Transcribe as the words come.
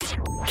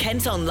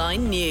Kent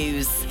Online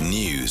News.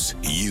 News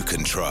you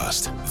can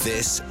trust.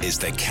 This is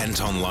the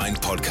Kent Online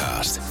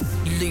Podcast.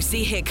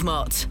 Lucy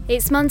Hickmott.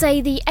 It's Monday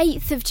the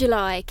 8th of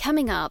July.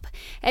 Coming up,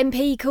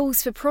 MP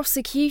calls for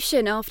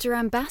prosecution after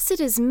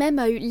ambassador's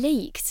memo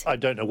leaked. I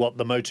don't know what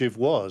the motive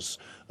was.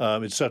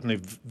 It's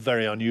certainly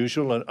very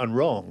unusual and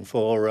wrong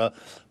for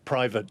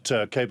private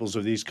cables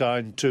of this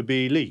kind to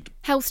be leaked.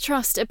 Health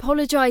Trust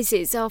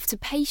apologises after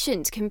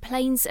patient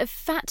complains of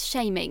fat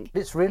shaming.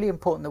 It's really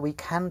important that we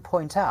can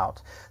point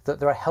out that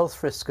there are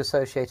health risks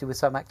associated with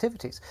some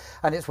activities,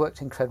 and it's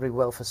worked incredibly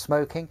well for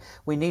smoking.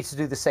 We need to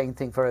do the same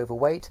thing for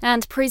overweight.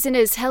 And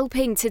prisoners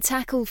helping to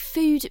tackle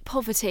food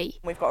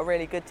poverty. We've got a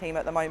really good team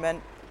at the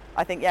moment.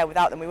 I think,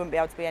 without them we wouldn't be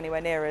able to be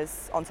anywhere near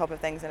as on top of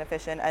things and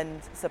efficient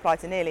and supply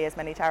to nearly as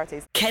many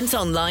charities. Kent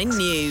Online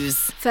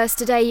News. First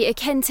today, a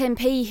Kent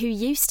MP who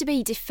used to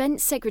be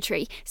Defence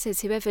Secretary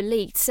says whoever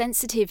leaked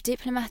sensitive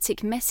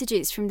diplomatic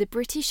messages from the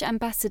British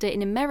ambassador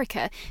in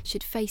America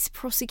should face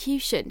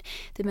prosecution.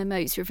 The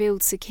memos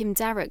revealed Sir Kim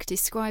Darroch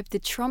described the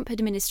Trump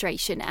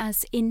administration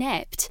as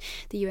inept.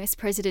 The US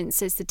President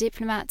says the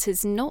diplomat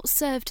has not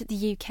served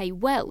the UK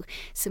well.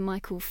 Sir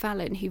Michael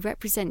Fallon, who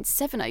represents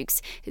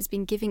Sevenoaks, has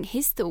been giving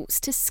his thoughts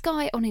to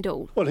Sky on it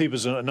all. Well, he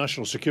was a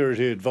national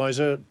security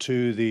advisor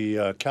to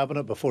the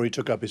cabinet before he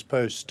took up his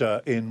post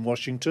in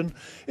Washington.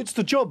 It's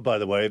the job, by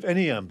the way, of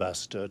any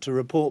ambassador to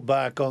report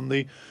back on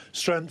the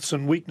strengths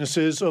and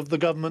weaknesses of the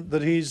government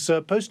that he's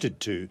posted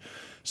to.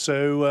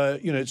 So,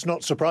 it's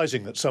not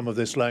surprising that some of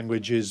this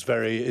language is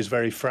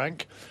very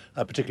frank,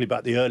 particularly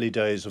about the early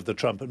days of the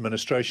Trump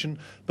administration.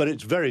 But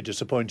it's very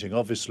disappointing,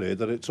 obviously,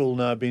 that it's all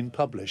now been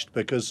published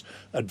because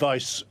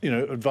advice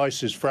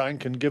is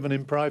frank and given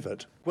in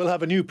private. We'll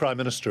have a new Prime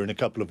Minister in a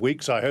couple of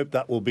weeks. I hope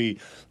that will be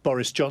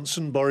Boris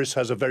Johnson. Boris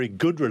has a very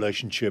good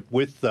relationship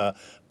with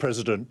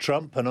President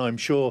Trump, and I'm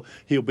sure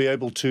he'll be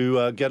able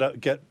to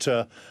get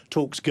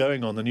talks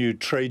going on the new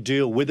trade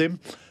deal with him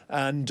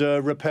and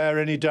repair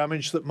any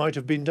damage that might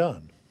have been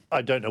done.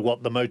 I don't know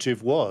what the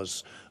motive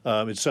was.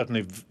 It's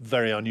certainly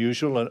very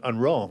unusual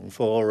and wrong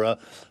for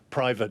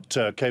private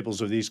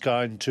cables of this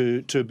kind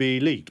to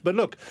be leaked. But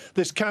look,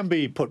 this can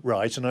be put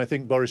right, and I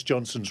think Boris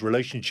Johnson's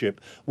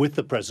relationship with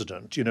the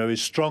president,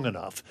 is strong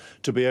enough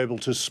to be able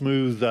to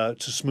smooth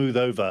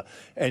over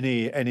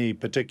any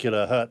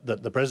particular hurt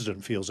that the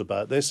president feels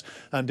about this,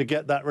 and to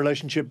get that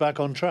relationship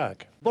back on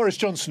track. Boris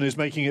Johnson is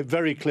making it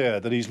very clear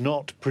that he's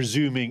not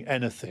presuming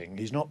anything.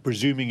 He's not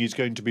presuming he's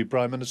going to be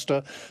Prime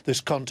Minister.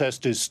 This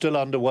contest is still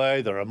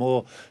underway. There are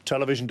more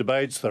television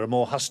debates. There are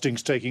more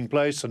hustings taking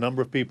place. A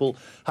number of people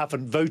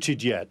haven't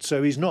voted yet.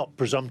 So he's not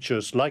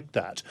presumptuous like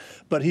that.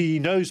 But he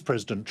knows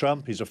President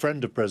Trump. He's a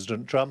friend of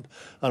President Trump.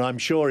 And I'm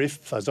sure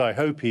if, as I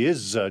hope, he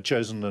is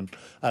chosen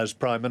as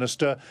Prime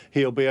Minister,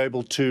 he'll be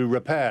able to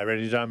repair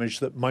any damage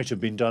that might have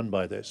been done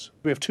by this.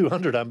 We have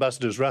 200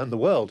 ambassadors around the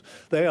world.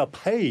 They are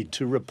paid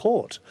to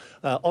report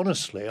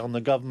honestly on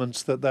the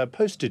governments that they're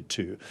posted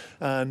to.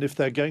 And if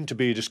they're going to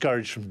be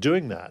discouraged from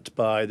doing that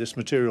by this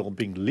material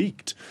being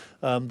leaked,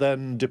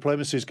 then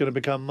diplomacy is going to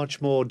become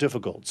much more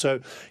difficult. So,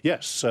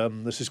 yes,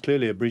 this is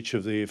clearly a breach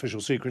of the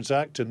Official Secrets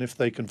Act, and if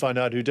they can find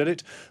out who did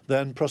it,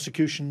 then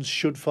prosecutions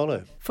should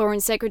follow.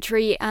 Foreign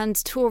Secretary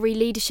and Tory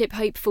leadership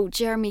hopeful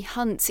Jeremy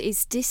Hunt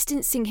is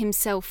distancing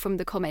himself from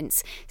the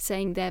comments,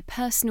 saying they're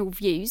personal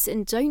views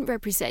and don't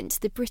represent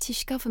the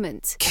British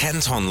government.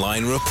 Kent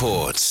Online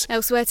reports.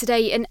 Elsewhere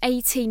today, an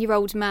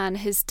 18-year-old man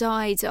has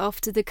died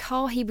after the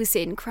car he was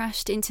in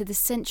crashed into the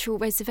Central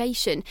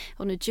Reservation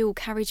on a dual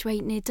carriageway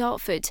near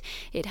Dartford.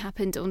 It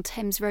happened on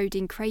Thames Road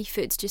in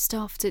Crayford just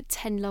after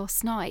 10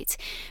 last night.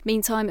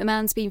 Meantime, a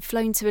man's been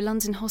flown to a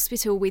London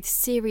hospital with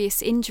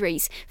serious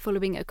injuries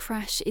following a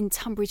crash in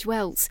Tunbridge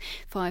Wells.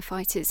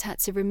 Firefighters had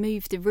to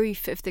remove the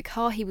roof of the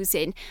car he was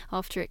in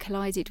after it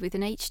collided with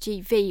an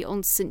HGV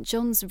on St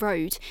John's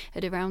Road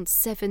at around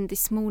 7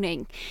 this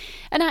morning.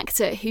 An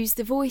actor who's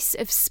the voice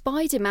of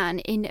Spider-Man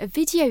in a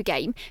video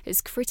game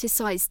has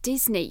criticised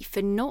Disney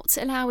for not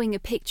allowing a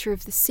picture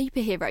of the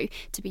superhero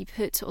to be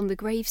put on the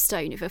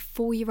gravestone of a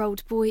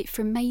 4-year-old boy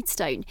from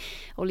Maidstone.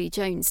 Ollie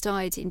Jones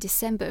died in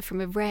December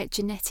from a rare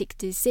genetic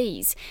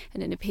disease,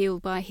 and an appeal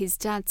by his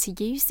dad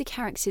to use the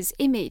character's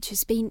image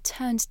has been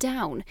turned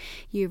down.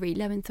 Yuri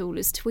Lowenthal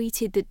has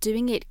tweeted that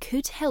doing it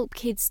could help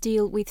kids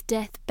deal with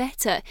death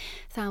better.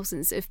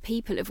 Thousands of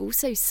people have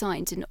also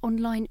signed an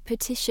online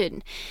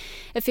petition.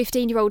 A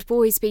 15-year-old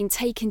boy has been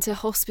taken to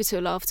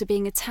hospital after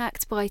being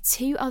attacked by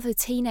 2 other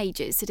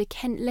teenagers at a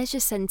Kent leisure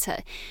centre.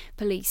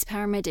 Police,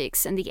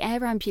 paramedics and the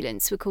air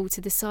ambulance were called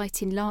to the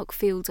site in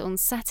Larkfield on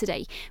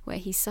Saturday, where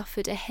he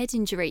suffered a head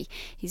injury.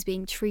 He's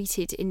being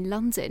treated in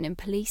London, and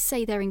police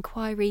say their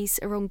inquiries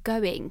are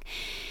ongoing.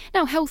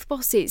 Now, health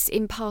bosses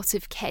in part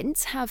of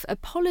Kent have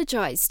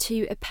apologised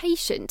to a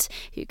patient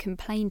who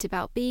complained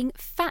about being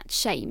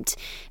fat-shamed.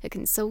 A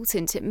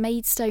consultant at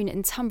Maidstone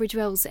and Tunbridge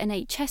Wells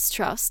NHS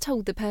Trust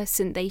told the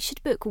person they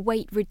should book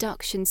weight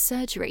reduction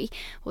surgery,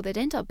 or they'd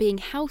end up being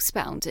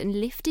housebound and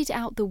lifted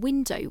out the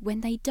window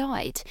when they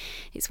died.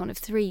 It's one of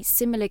 3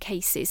 similar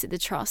cases at the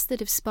Trust that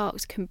have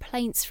sparked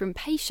complaints complaints from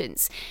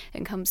patients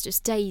and comes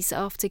just days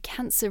after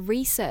cancer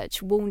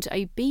research warned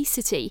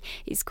obesity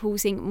is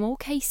causing more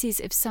cases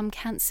of some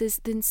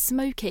cancers than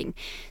smoking.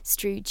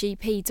 Stroud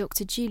GP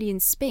Dr. Julian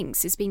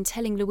Spinks has been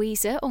telling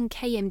Louisa on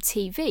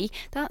KMTV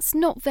that's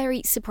not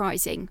very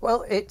surprising.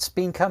 Well, it's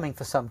been coming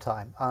for some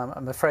time.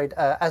 I'm afraid,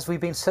 as we've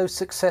been so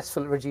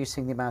successful at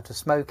reducing the amount of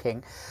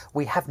smoking,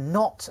 we have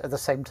not at the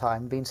same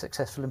time been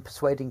successful in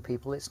persuading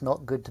people it's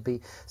not good to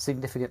be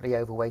significantly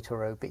overweight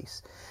or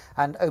obese.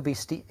 And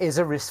obesity is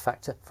a risk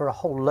factor for a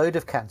whole load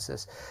of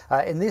cancers.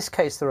 In this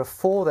case, there are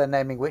 4 they're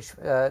naming, which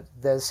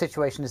the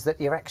situation is that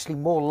you're actually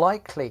more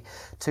likely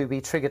to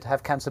be triggered to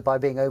have cancer by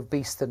being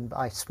obese than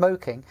by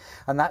smoking.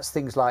 And that's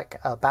things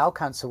like bowel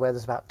cancer, where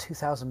there's about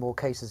 2,000 more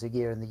cases a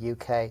year in the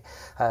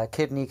UK,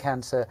 kidney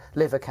cancer,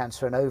 liver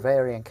cancer and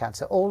ovarian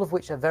cancer, all of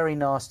which are very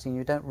nasty and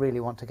you don't really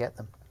want to get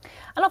them.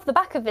 And off the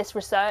back of this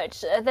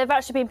research, there have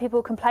actually been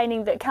people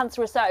complaining that cancer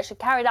research had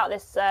carried out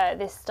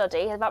this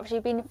study have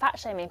actually been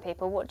fat-shaming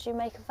people. What do you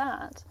make of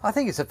that? I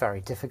think it's a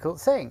very difficult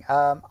thing.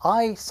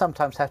 I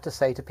sometimes have to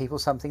say to people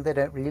something they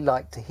don't really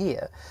like to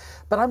hear,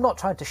 but I'm not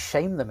trying to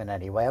shame them in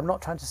any way. I'm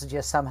not trying to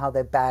suggest somehow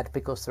they're bad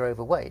because they're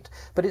overweight,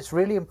 but it's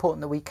really important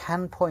that we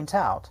can point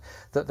out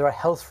that there are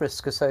health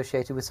risks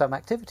associated with some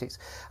activities,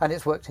 and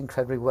it's worked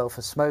incredibly well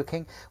for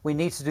smoking. We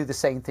need to do the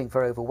same thing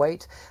for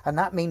overweight, and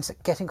that means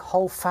getting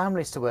whole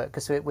families to work,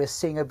 because we're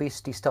seeing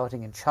obesity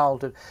starting in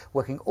childhood,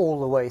 working all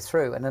the way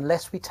through, and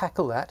unless we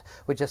tackle that,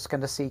 we're just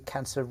going to see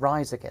cancer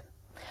rise again.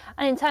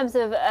 And in terms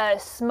of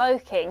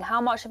smoking, how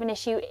much of an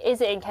issue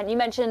is it in Kent? You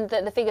mentioned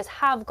that the figures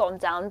have gone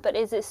down, but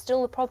is it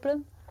still a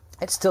problem?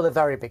 It's still a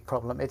very big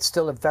problem. It's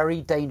still a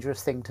very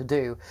dangerous thing to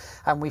do.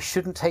 And we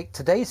shouldn't take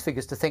today's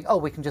figures to think, oh,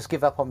 we can just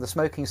give up on the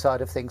smoking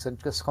side of things and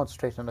just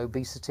concentrate on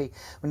obesity.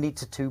 We need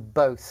to do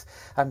both.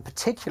 And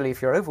particularly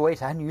if you're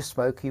overweight and you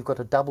smoke, you've got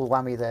a double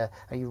whammy there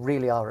and you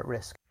really are at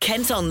risk.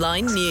 Kent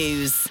Online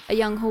News. A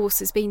young horse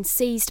has been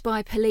seized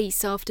by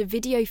police after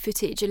video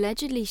footage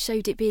allegedly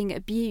showed it being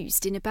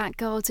abused in a back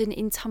garden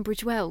in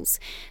Tunbridge Wells.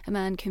 A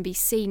man can be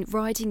seen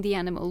riding the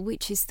animal,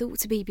 which is thought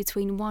to be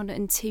between 1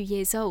 and 2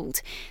 years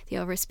old. The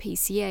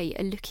RSPCA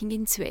are looking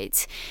into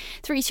it.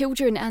 3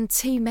 children and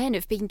 2 men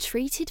have been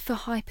treated for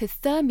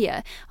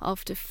hypothermia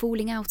after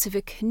falling out of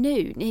a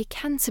canoe near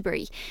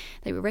Canterbury.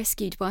 They were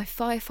rescued by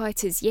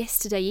firefighters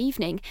yesterday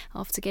evening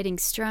after getting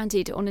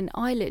stranded on an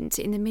island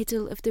in the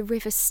middle of the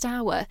River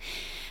Stour.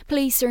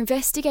 Police are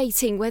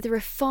investigating whether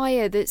a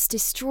fire that's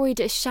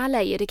destroyed a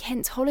chalet at a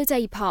Kent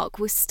holiday park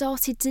was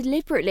started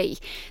deliberately.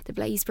 The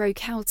blaze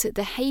broke out at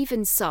the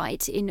Haven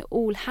site in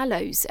All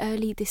Hallows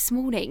early this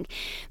morning.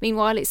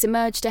 Meanwhile, it's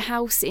emerged a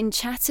house in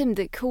Chatham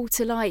that caught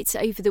alight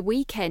over the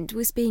weekend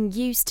was being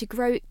used to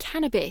grow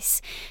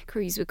cannabis.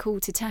 Crews were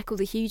called to tackle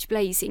the huge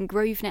blaze in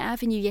Grosvenor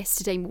Avenue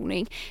yesterday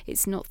morning.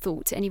 It's not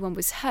thought anyone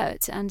was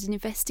hurt and an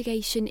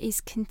investigation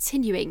is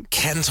continuing.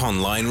 Kent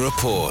Online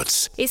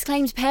reports. It's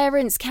claimed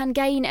parents can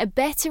gain a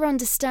better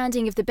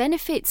understanding of the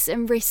benefits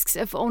and risks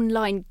of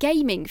online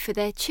gaming for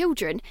their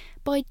children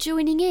by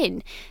joining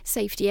in.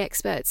 Safety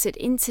experts at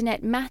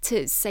Internet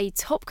Matters say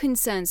top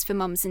concerns for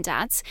mums and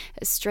dads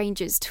are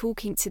strangers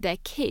talking to their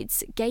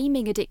kids,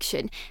 gaming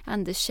addiction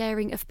and the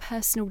sharing of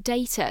personal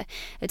data.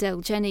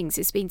 Adele Jennings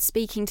has been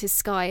speaking to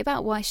Sky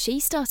about why she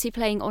started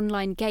playing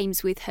online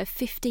games with her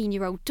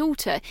 15-year-old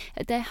daughter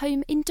at their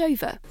home in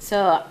Dover.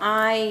 So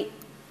I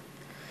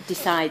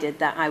decided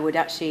that I would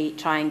actually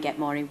try and get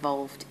more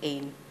involved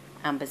in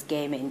Amber's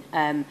gaming.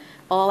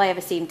 All I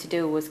ever seemed to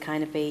do was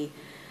kind of be,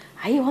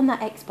 are you on that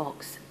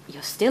Xbox?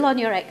 You're still on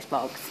your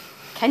Xbox.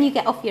 Can you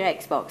get off your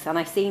Xbox? And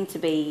I seemed to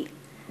be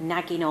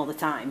nagging all the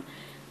time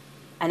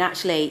and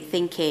actually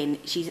thinking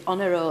she's on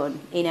her own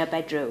in her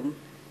bedroom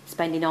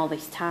spending all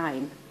this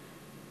time,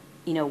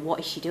 you know, what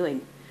is she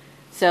doing?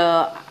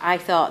 So I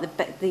thought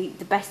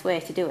the best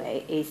way to do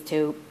it is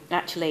to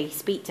actually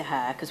speak to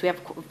her, because we have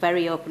a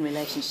very open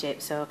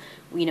relationship. So,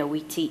 you know,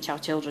 we teach our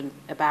children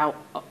about,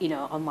 you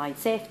know, online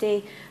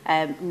safety,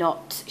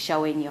 not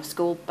showing your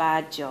school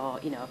badge or,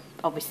 you know,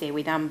 obviously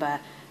with Amber,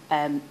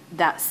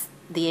 that's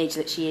the age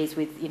that she is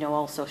with, you know,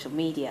 all social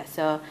media.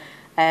 So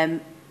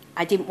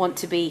I didn't want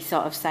to be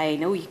sort of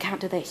saying, oh, you can't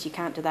do this, you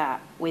can't do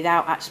that,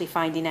 without actually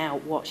finding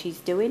out what she's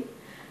doing.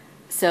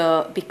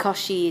 So because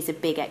she is a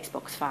big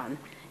Xbox fan,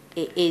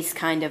 it is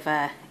kind of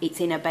it's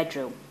in her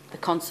bedroom. The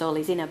console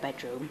is in her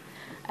bedroom,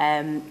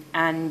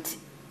 and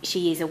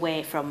she is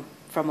away from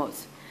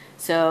us.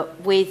 So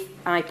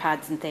with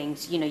iPads and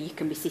things, you know, you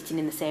can be sitting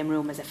in the same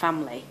room as a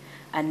family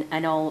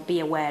and all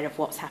be aware of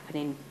what's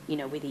happening, you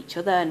know, with each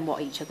other and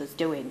what each other's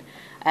doing.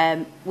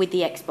 With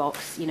the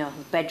Xbox, you know,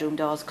 bedroom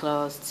doors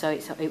closed, so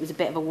it was a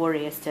bit of a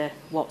worry as to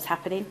what's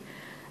happening.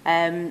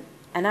 And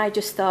I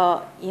just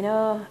thought, you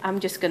know, I'm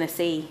just going to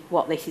see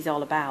what this is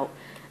all about.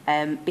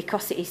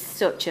 Because it is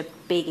such a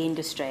big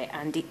industry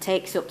and it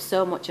takes up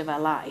so much of our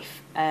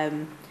life,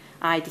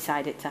 I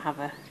decided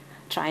to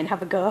try and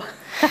have a go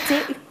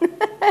at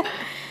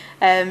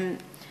it.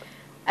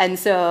 And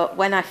so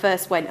when I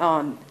first went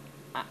on,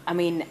 I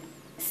mean,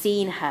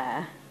 seeing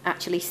her,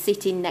 actually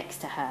sitting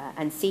next to her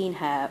and seeing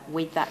her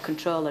with that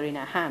controller in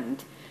her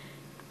hand,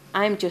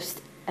 I'm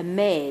just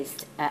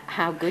amazed at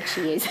how good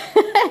she is.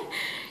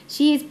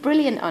 She is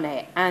brilliant on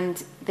it,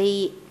 and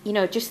the, you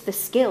know, just the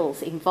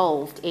skills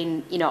involved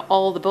in, you know,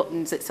 all the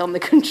buttons that's on the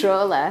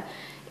controller,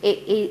 it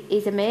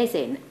is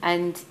amazing.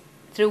 And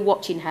through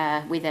watching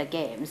her with her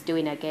games,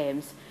 doing her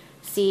games,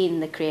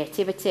 seeing the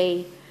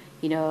creativity,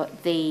 you know,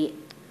 the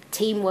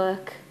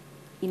teamwork,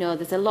 you know,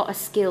 there's a lot of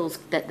skills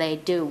that they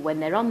do when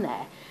they're on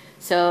there.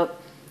 So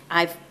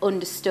I've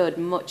understood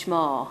much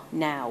more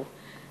now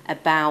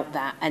about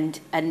that, and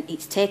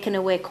it's taken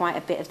away quite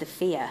a bit of the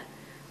fear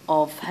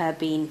of her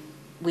being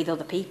with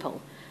other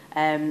people,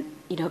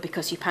 you know,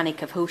 because you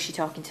panic of who's she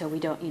talking to, we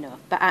don't, you know.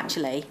 But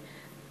actually,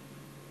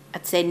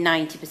 I'd say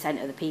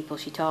 90% of the people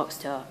she talks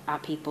to are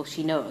people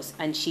she knows,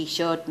 and she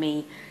showed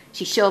me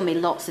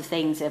lots of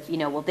things of, you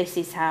know, well, this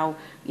is how,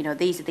 you know,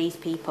 these are these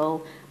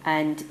people,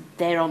 and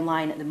they're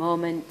online at the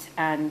moment,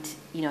 and,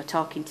 you know,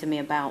 talking to me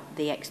about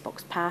the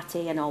Xbox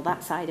party and all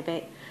that side of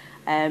it.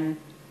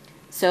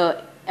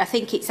 So I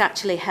think it's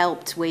actually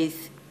helped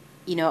with,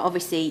 you know,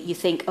 obviously you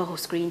think, oh,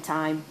 screen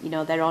time, you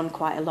know, they're on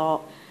quite a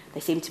lot, they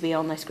seem to be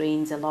on their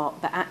screens a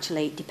lot, but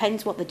actually it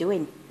depends what they're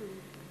doing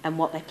and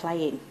what they're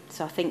playing.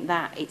 So I think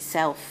that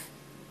itself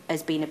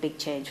has been a big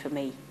change for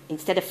me.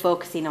 Instead of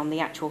focusing on the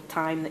actual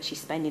time that she's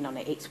spending on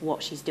it, it's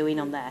what she's doing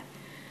on there.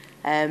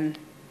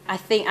 I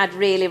think I'd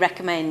really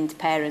recommend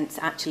parents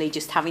actually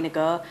just having a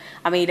go.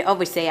 I mean,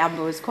 obviously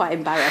Amber was quite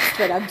embarrassed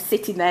when I'm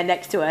sitting there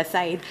next to her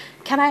saying,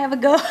 can I have a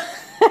go?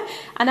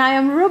 And I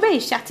am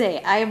rubbish at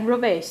it. I am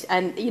rubbish.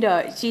 And, you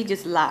know, she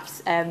just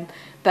laughs.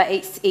 But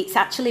it's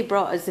actually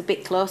brought us a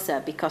bit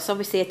closer, because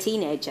obviously a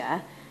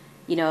teenager,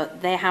 you know,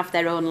 they have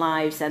their own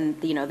lives,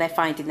 and, you know, they're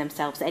finding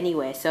themselves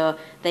anyway. So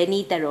they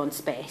need their own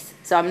space.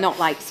 So I'm not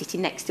like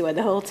sitting next to her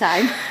the whole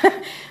time.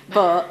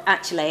 But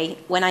actually,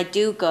 when I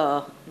do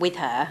go with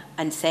her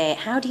and say,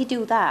 how do you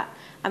do that?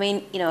 I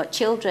mean, you know,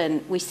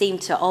 children,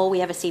 all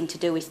we ever seem to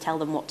do is tell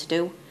them what to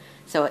do.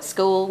 So at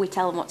school, we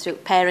tell them what to do.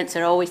 Parents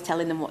are always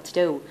telling them what to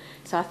do.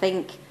 So I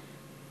think,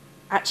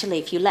 actually,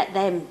 if you let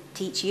them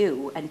teach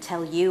you and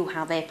tell you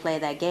how they play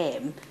their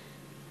game,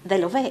 they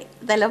love it.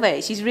 They love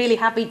it. She's really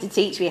happy to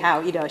teach me how,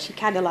 you know, she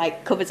kind of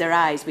like covers her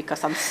eyes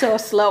because I'm so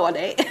slow on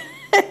it.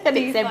 And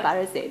it's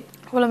embarrassing.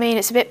 Well, I mean,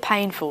 it's a bit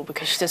painful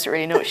because she doesn't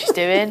really know what she's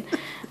doing.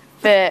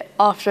 But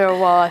after a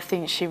while, I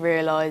think she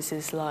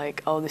realises,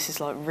 like, oh, this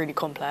is, like, really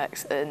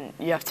complex, and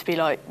you have to be,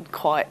 like,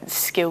 quite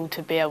skilled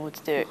to be able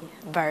to do it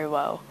very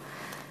well.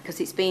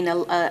 Because it's been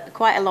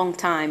quite a long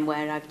time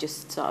where I've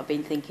just sort of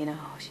been thinking,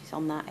 oh, she's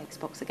on that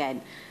Xbox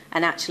again.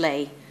 And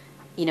actually,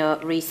 you know,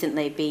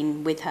 recently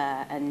been with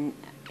her, and,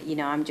 you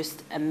know, I'm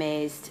just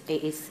amazed.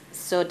 It is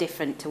so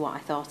different to what I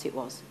thought it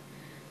was.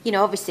 You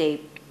know,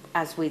 obviously,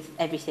 as with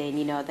everything,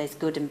 you know, there's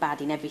good and bad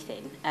in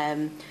everything.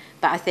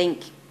 But I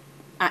think,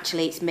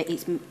 actually,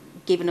 it's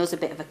given us a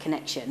bit of a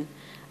connection,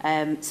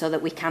 so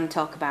that we can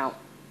talk about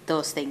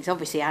those things.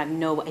 Obviously, I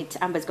know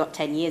Amber's got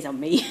 10 years on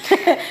me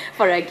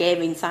for her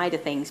gaming side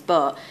of things,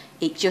 but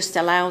it just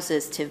allows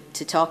us to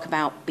talk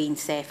about being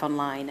safe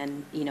online,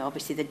 and, you know,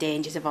 obviously the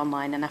dangers of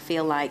online. And I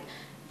feel like,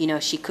 you know,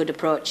 she could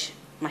approach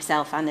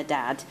myself and her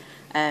dad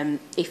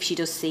if she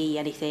does see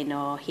anything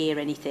or hear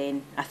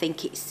anything. I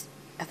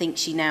think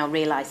she now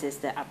realises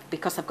that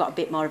because I've got a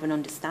bit more of an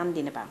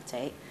understanding about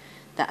it,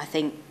 that I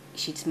think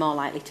she's more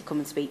likely to come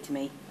and speak to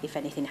me if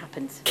anything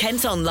happens.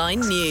 Kent Online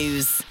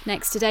News.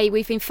 Next today,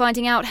 we've been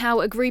finding out how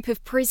a group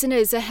of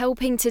prisoners are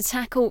helping to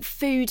tackle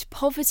food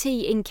poverty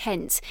in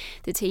Kent.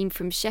 The team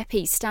from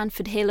Sheppey,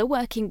 Stanford Hill, are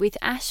working with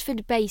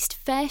Ashford-based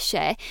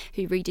FareShare,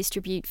 who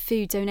redistribute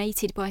food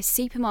donated by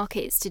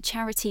supermarkets to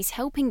charities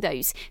helping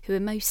those who are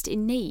most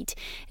in need.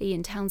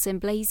 Ian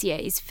Townsend-Blazier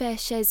is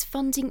FareShare's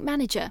funding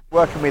manager.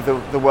 Working with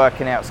the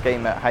Working Out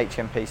scheme at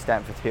HMP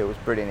Stanford Hill is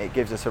brilliant. It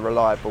gives us a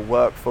reliable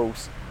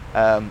workforce.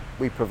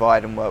 We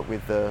provide and work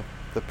with the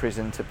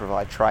prison to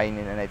provide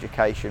training and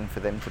education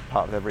for them to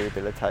part of their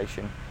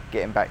rehabilitation,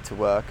 getting back to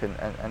work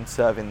and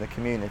serving the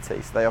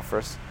community. So they offer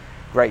us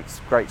great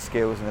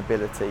skills and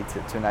ability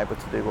to enable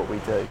to do what we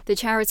do. The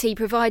charity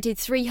provided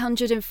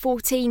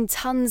 314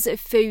 tonnes of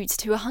food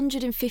to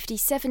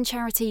 157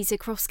 charities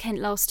across Kent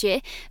last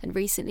year, and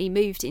recently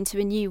moved into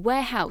a new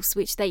warehouse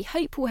which they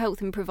hope will help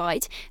them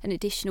provide an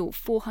additional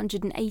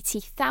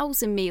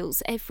 480,000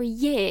 meals every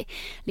year.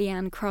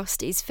 Leanne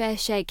Crust is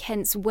FareShare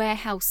Kent's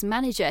warehouse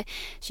manager.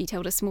 She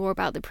told us more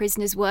about the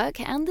prisoners' work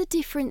and the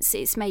difference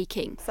it's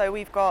making. So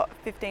we've got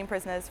 15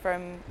 prisoners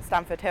from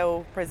Stanford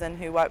Hill prison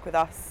who work with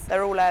us.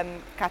 They're all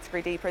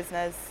Category D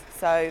prisoners,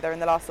 so they're in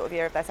the last sort of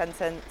year of their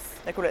sentence.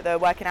 They call it the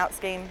Working Out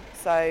scheme.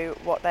 So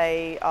what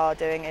they are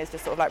doing is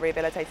just sort of like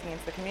rehabilitating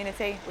into the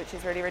community, which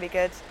is really, really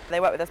good. They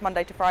work with us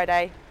Monday to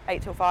Friday,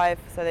 8 till 5,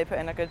 so they put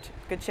in a good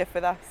shift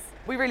with us.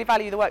 We really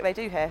value the work they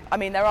do here. I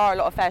mean, there are a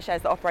lot of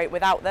FareShares that operate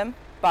without them,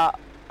 but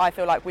I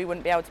feel like we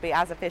wouldn't be able to be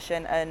as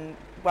efficient and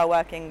well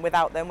working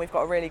without them. We've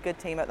got a really good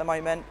team at the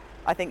moment.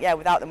 I think, yeah,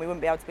 without them we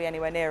wouldn't be able to be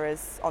anywhere near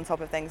as on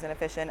top of things and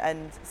efficient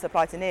and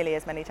supply to nearly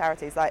as many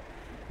charities. Like,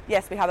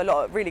 yes, we have a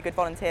lot of really good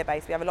volunteer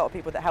base. We have a lot of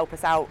people that help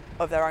us out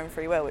of their own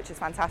free will, which is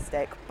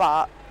fantastic.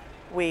 But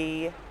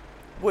we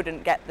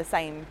wouldn't get the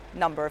same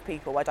number of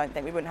people. I don't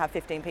think we wouldn't have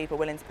 15 people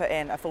willing to put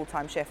in a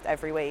full-time shift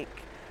every week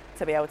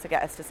to be able to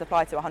get us to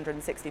supply to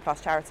 160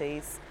 plus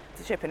charities,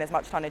 to ship in as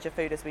much tonnage of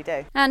food as we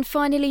do. And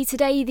finally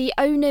today, the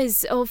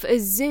owners of a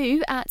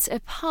zoo at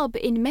a pub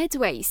in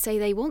Medway say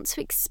they want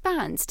to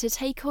expand to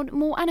take on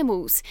more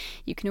animals.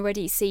 You can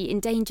already see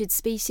endangered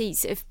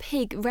species of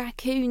pig,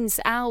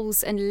 raccoons,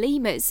 owls and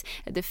lemurs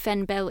at the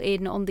Fenbell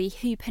Inn on the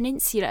Hoo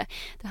Peninsula.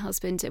 The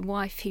husband and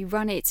wife who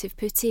run it have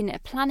put in a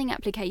planning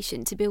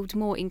application to build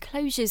more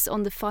enclosures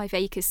on the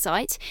 5-acre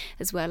site,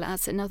 as well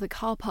as another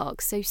car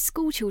park so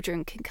school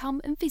children can come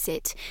and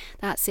visit.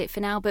 That's it for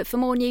now, but for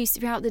more news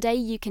throughout the day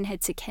you can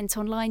head to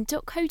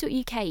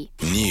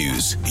kentonline.co.uk.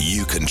 News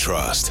you can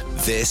trust.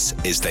 This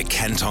is the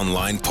Kent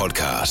Online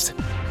Podcast.